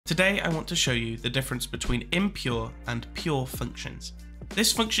Today I want to show you the difference between impure and pure functions.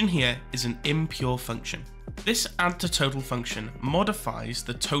 This function here is an impure function. This add_to_total function modifies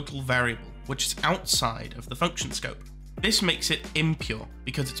the total variable, which is outside of the function scope. This makes it impure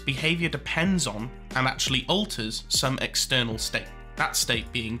because its behavior depends on and actually alters some external state, that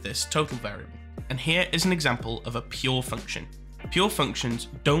state being this total variable. And here is an example of a pure function. Pure functions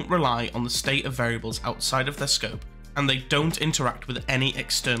don't rely on the state of variables outside of their scope, and they don't interact with any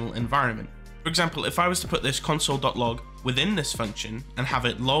external environment. For example, if I was to put this console.log within this function and have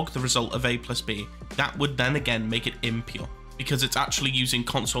it log the result of a plus b, that would then again make it impure, because it's actually using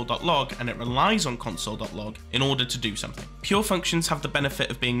console.log and it relies on console.log in order to do something. Pure functions have the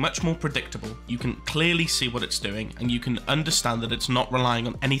benefit of being much more predictable. You can clearly see what it's doing and you can understand that it's not relying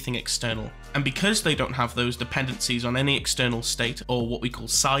on anything external. And because they don't have those dependencies on any external state or what we call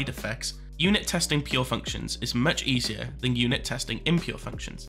side effects, unit testing pure functions is much easier than unit testing impure functions.